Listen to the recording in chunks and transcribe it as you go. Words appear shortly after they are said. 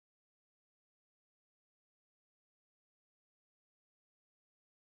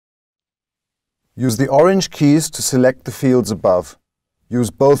Use the orange keys to select the fields above. Use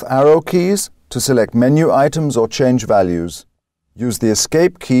both arrow keys to select menu items or change values. Use the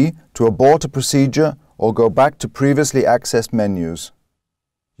escape key to abort a procedure or go back to previously accessed menus.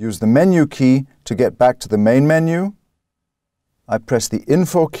 Use the menu key to get back to the main menu. I press the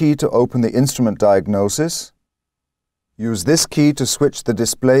info key to open the instrument diagnosis. Use this key to switch the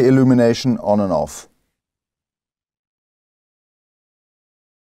display illumination on and off.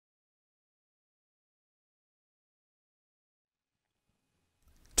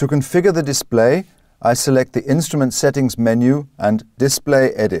 To configure the display, I select the Instrument Settings menu and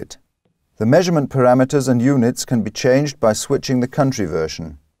Display Edit. The measurement parameters and units can be changed by switching the country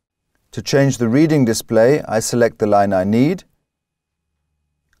version. To change the reading display, I select the line I need.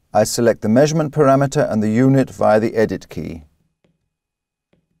 I select the measurement parameter and the unit via the Edit key.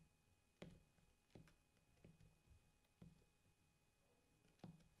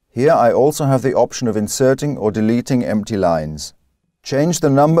 Here I also have the option of inserting or deleting empty lines. Change the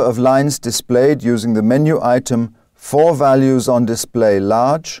number of lines displayed using the menu item 4 values on display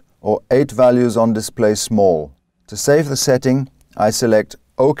large or 8 values on display small. To save the setting, I select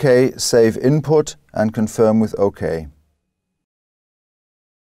OK, Save Input and confirm with OK.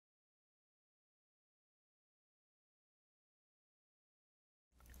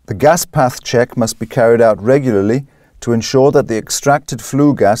 The gas path check must be carried out regularly to ensure that the extracted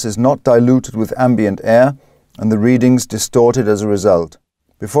flue gas is not diluted with ambient air and the readings distorted as a result.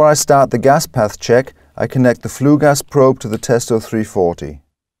 Before I start the gas path check, I connect the flue gas probe to the Testo 340.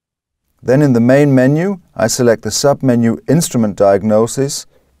 Then in the main menu, I select the sub-menu Instrument Diagnosis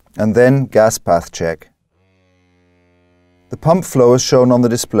and then Gas Path Check. The pump flow is shown on the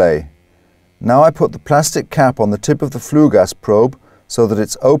display. Now I put the plastic cap on the tip of the flue gas probe so that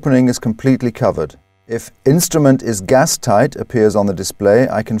its opening is completely covered. If Instrument is gas tight appears on the display,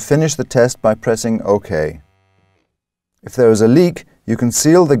 I can finish the test by pressing OK. If there is a leak, you can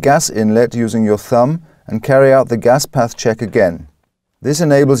seal the gas inlet using your thumb and carry out the gas path check again. This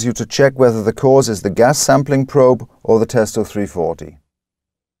enables you to check whether the cause is the gas sampling probe or the Testo 340.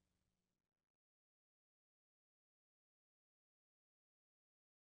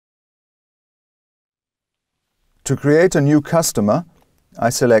 To create a new customer, I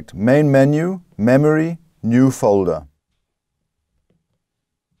select Main Menu, Memory, New Folder.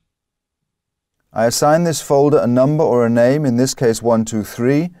 I assign this folder a number or a name, in this case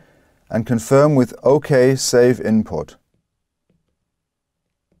 123, and confirm with OK, Save Input.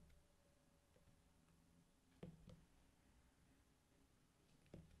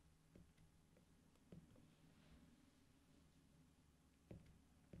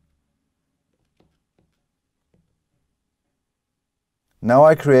 Now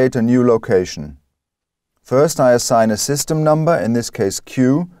I create a new location. First I assign a system number, in this case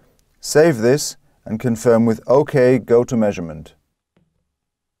Q, save this and confirm with OK, go to measurement.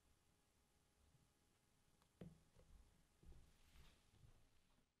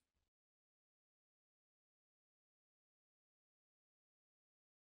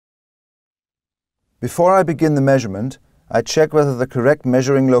 Before I begin the measurement, I check whether the correct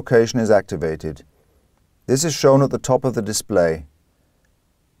measuring location is activated. This is shown at the top of the display.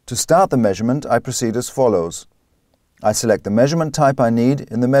 To start the measurement, I proceed as follows. I select the measurement type I need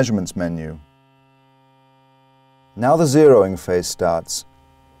in the Measurements menu. Now the zeroing phase starts.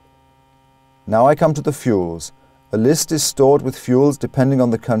 Now I come to the fuels. A list is stored with fuels depending on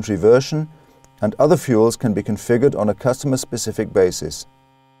the country version, and other fuels can be configured on a customer-specific basis.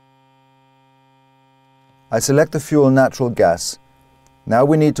 I select the fuel natural gas. Now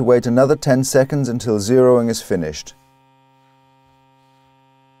we need to wait another 10 seconds until zeroing is finished.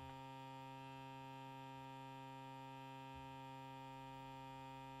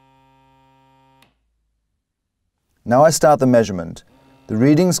 Now I start the measurement. The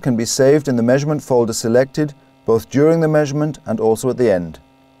readings can be saved in the measurement folder selected, both during the measurement and also at the end.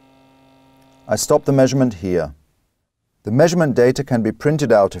 I stop the measurement here. The measurement data can be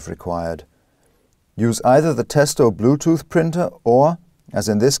printed out if required. Use either the Testo Bluetooth printer or, as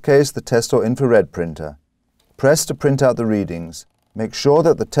in this case, the Testo infrared printer. Press to print out the readings. Make sure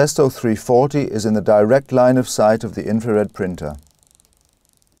that the Testo 340 is in the direct line of sight of the infrared printer.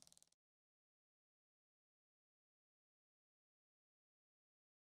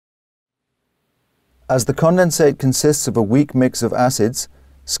 As the condensate consists of a weak mix of acids,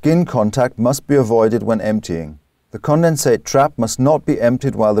 skin contact must be avoided when emptying. The condensate trap must not be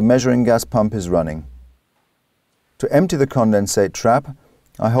emptied while the measuring gas pump is running. To empty the condensate trap,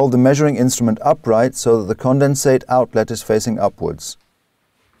 I hold the measuring instrument upright so that the condensate outlet is facing upwards.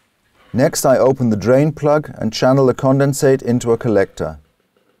 Next, I open the drain plug and channel the condensate into a collector.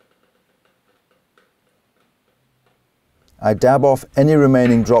 I dab off any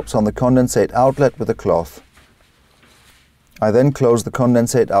remaining drops on the condensate outlet with a cloth. I then close the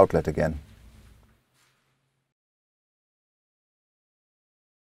condensate outlet again.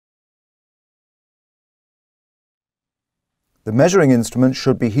 The measuring instrument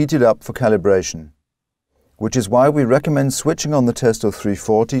should be heated up for calibration, which is why we recommend switching on the Testo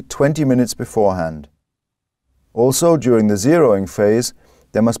 340 20 minutes beforehand. Also, during the zeroing phase,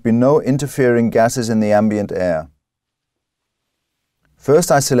 there must be no interfering gases in the ambient air.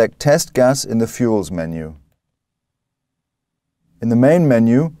 First, I select Test Gas in the Fuels menu. In the main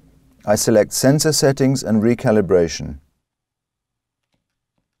menu, I select Sensor Settings and Recalibration.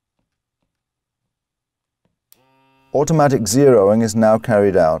 Automatic zeroing is now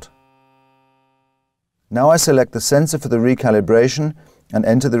carried out. Now I select the sensor for the recalibration and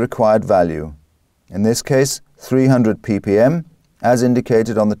enter the required value. In this case, 300 ppm, as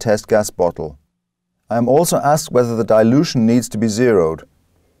indicated on the test gas bottle. I am also asked whether the dilution needs to be zeroed.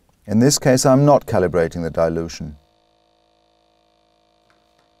 In this case, I am not calibrating the dilution.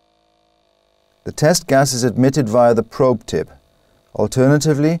 The test gas is admitted via the probe tip.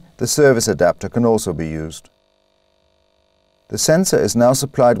 Alternatively, the service adapter can also be used. The sensor is now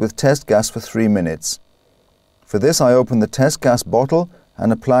supplied with test gas for 3 minutes. For this, I open the test gas bottle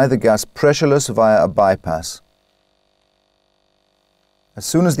and apply the gas pressureless via a bypass. As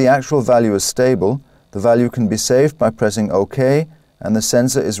soon as the actual value is stable, the value can be saved by pressing OK and the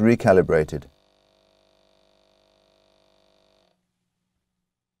sensor is recalibrated.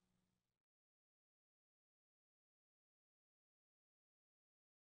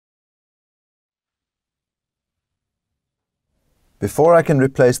 Before I can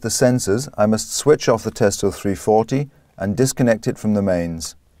replace the sensors, I must switch off the Testo 340 and disconnect it from the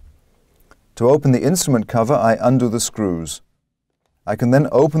mains. To open the instrument cover, I undo the screws. I can then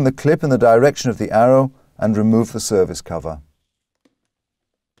open the clip in the direction of the arrow and remove the service cover.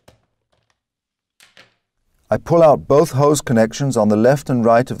 I pull out both hose connections on the left and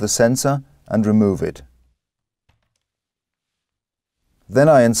right of the sensor and remove it. Then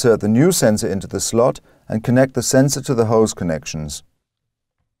I insert the new sensor into the slot and connect the sensor to the hose connections.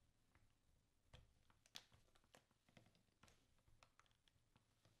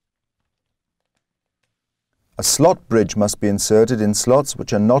 A slot bridge must be inserted in slots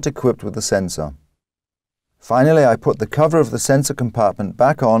which are not equipped with the sensor. Finally, I put the cover of the sensor compartment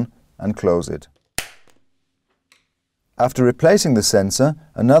back on and close it. After replacing the sensor,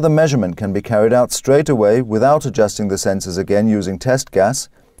 another measurement can be carried out straight away without adjusting the sensors again using test gas,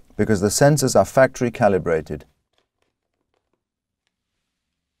 because the sensors are factory calibrated.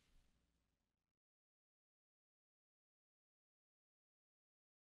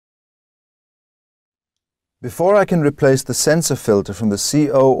 Before I can replace the sensor filter from the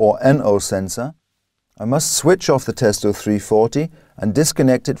CO or NO sensor, I must switch off the Testo 340 and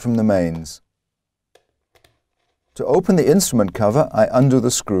disconnect it from the mains. To open the instrument cover, I undo the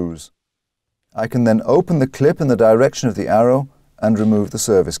screws. I can then open the clip in the direction of the arrow and remove the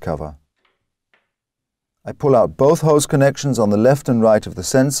service cover. I pull out both hose connections on the left and right of the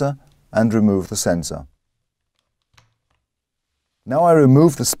sensor and remove the sensor. Now I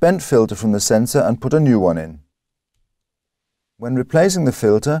remove the spent filter from the sensor and put a new one in. When replacing the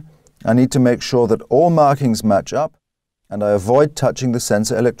filter, I need to make sure that all markings match up and I avoid touching the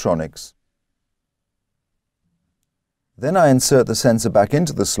sensor electronics. Then I insert the sensor back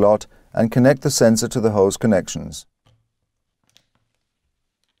into the slot and connect the sensor to the hose connections.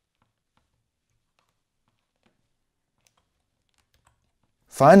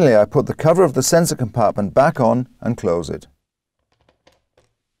 Finally, I put the cover of the sensor compartment back on and close it.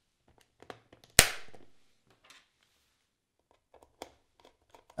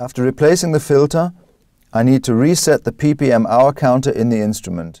 After replacing the filter, I need to reset the ppm hour counter in the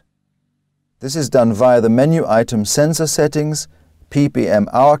instrument. This is done via the menu item Sensor Settings, ppm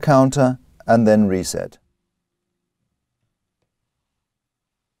hour counter, and then Reset.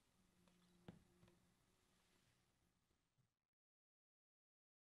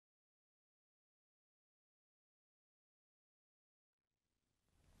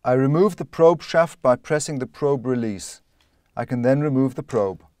 I remove the probe shaft by pressing the probe release. I can then remove the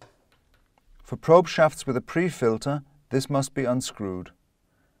probe. For probe shafts with a pre-filter, this must be unscrewed.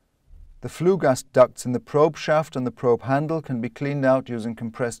 The flue gas ducts in the probe shaft and the probe handle can be cleaned out using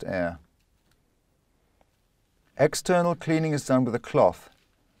compressed air. External cleaning is done with a cloth.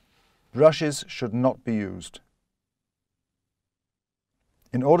 Brushes should not be used.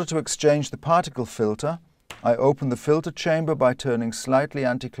 In order to exchange the particle filter, I open the filter chamber by turning slightly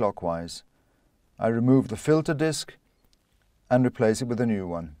anti-clockwise. I remove the filter disc and replace it with a new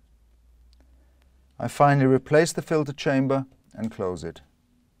one. I finally replace the filter chamber and close it.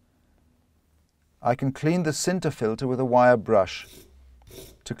 I can clean the sinter filter with a wire brush.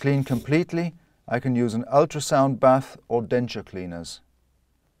 To clean completely, I can use an ultrasound bath or denture cleaners.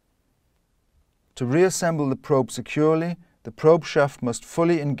 To reassemble the probe securely, the probe shaft must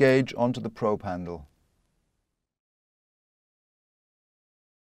fully engage onto the probe handle.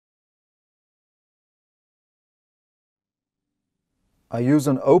 I use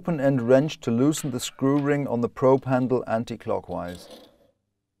an open-end wrench to loosen the screw ring on the probe handle anti-clockwise.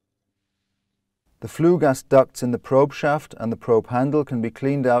 The flue gas ducts in the probe shaft and the probe handle can be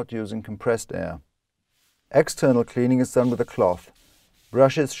cleaned out using compressed air. External cleaning is done with a cloth.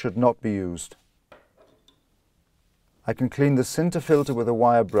 Brushes should not be used. I can clean the sinter filter with a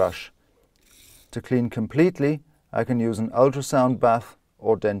wire brush. To clean completely, I can use an ultrasound bath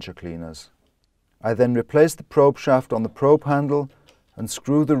or denture cleaners. I then replace the probe shaft on the probe handle and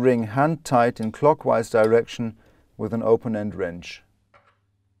screw the ring hand tight in clockwise direction with an open-end wrench.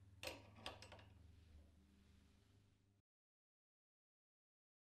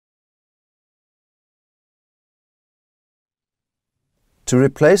 To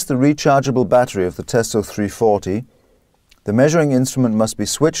replace the rechargeable battery of the Testo 340, the measuring instrument must be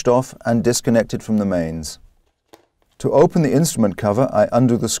switched off and disconnected from the mains. To open the instrument cover, I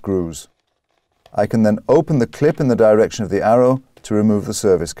undo the screws. I can then open the clip in the direction of the arrow to remove the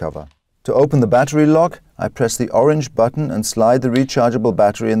service cover. To open the battery lock, I press the orange button and slide the rechargeable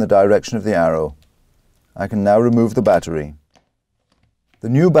battery in the direction of the arrow. I can now remove the battery. The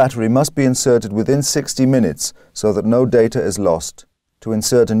new battery must be inserted within 60 minutes so that no data is lost. To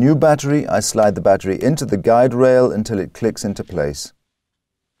insert a new battery, I slide the battery into the guide rail until it clicks into place.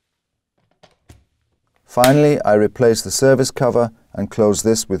 Finally, I replace the service cover and close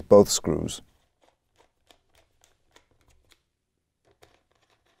this with both screws.